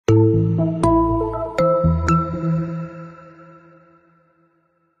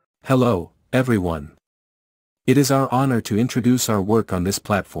Hello, everyone. It is our honor to introduce our work on this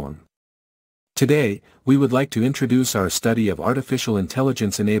platform. Today, we would like to introduce our study of Artificial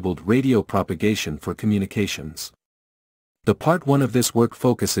Intelligence Enabled Radio Propagation for Communications. The part 1 of this work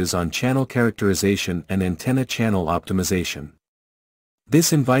focuses on channel characterization and antenna channel optimization.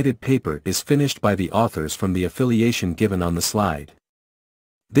 This invited paper is finished by the authors from the affiliation given on the slide.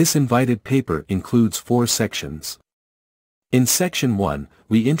 This invited paper includes 4 sections. In Section 1,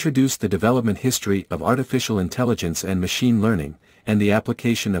 we introduce the development history of artificial intelligence and machine learning, and the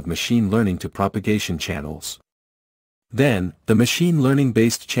application of machine learning to propagation channels. Then, the machine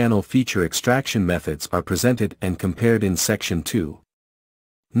learning-based channel feature extraction methods are presented and compared in Section 2.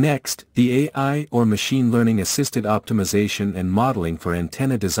 Next, the AI or machine learning-assisted optimization and modeling for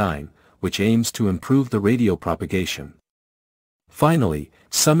antenna design, which aims to improve the radio propagation. Finally,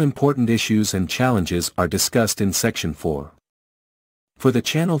 some important issues and challenges are discussed in Section 4. For the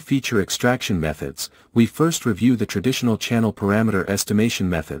channel feature extraction methods, we first review the traditional channel parameter estimation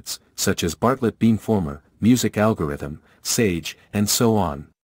methods, such as Bartlett beamformer, music algorithm, SAGE, and so on.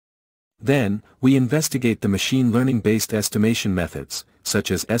 Then, we investigate the machine learning-based estimation methods, such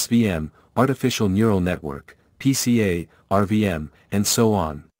as SVM, artificial neural network, PCA, RVM, and so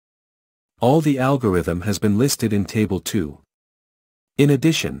on. All the algorithm has been listed in Table 2. In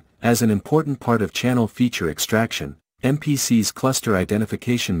addition, as an important part of channel feature extraction, MPC's cluster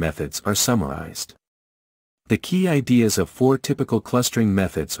identification methods are summarized. The key ideas of 4 typical clustering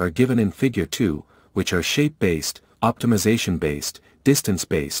methods are given in Figure 2, which are shape-based, optimization-based,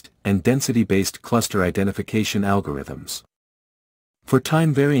 distance-based, and density-based cluster identification algorithms. For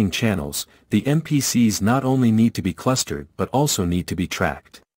time-varying channels, the MPCs not only need to be clustered but also need to be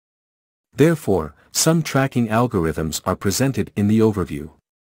tracked. Therefore, some tracking algorithms are presented in the overview.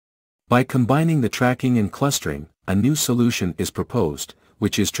 By combining the tracking and clustering, a new solution is proposed,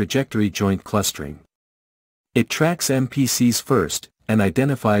 which is trajectory joint clustering. It tracks MPCs first, and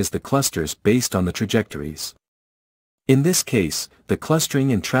identifies the clusters based on the trajectories. In this case, the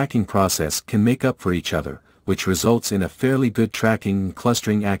clustering and tracking process can make up for each other, which results in a fairly good tracking and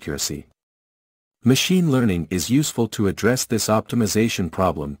clustering accuracy. Machine learning is useful to address this optimization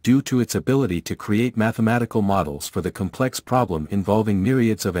problem due to its ability to create mathematical models for the complex problem involving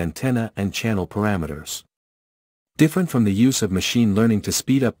myriads of antenna and channel parameters. Different from the use of machine learning to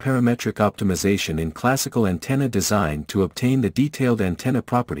speed up parametric optimization in classical antenna design to obtain the detailed antenna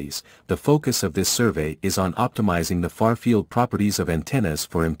properties, the focus of this survey is on optimizing the far-field properties of antennas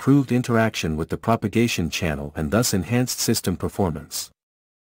for improved interaction with the propagation channel and thus enhanced system performance.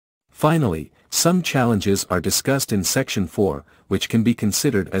 Finally, some challenges are discussed in Section 4, which can be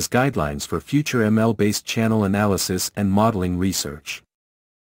considered as guidelines for future ML-based channel analysis and modeling research.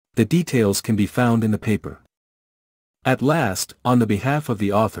 The details can be found in the paper. At last, on the behalf of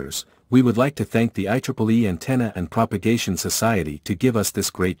the authors, we would like to thank the IEEE Antenna and Propagation Society to give us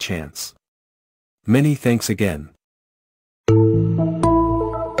this great chance. Many thanks again.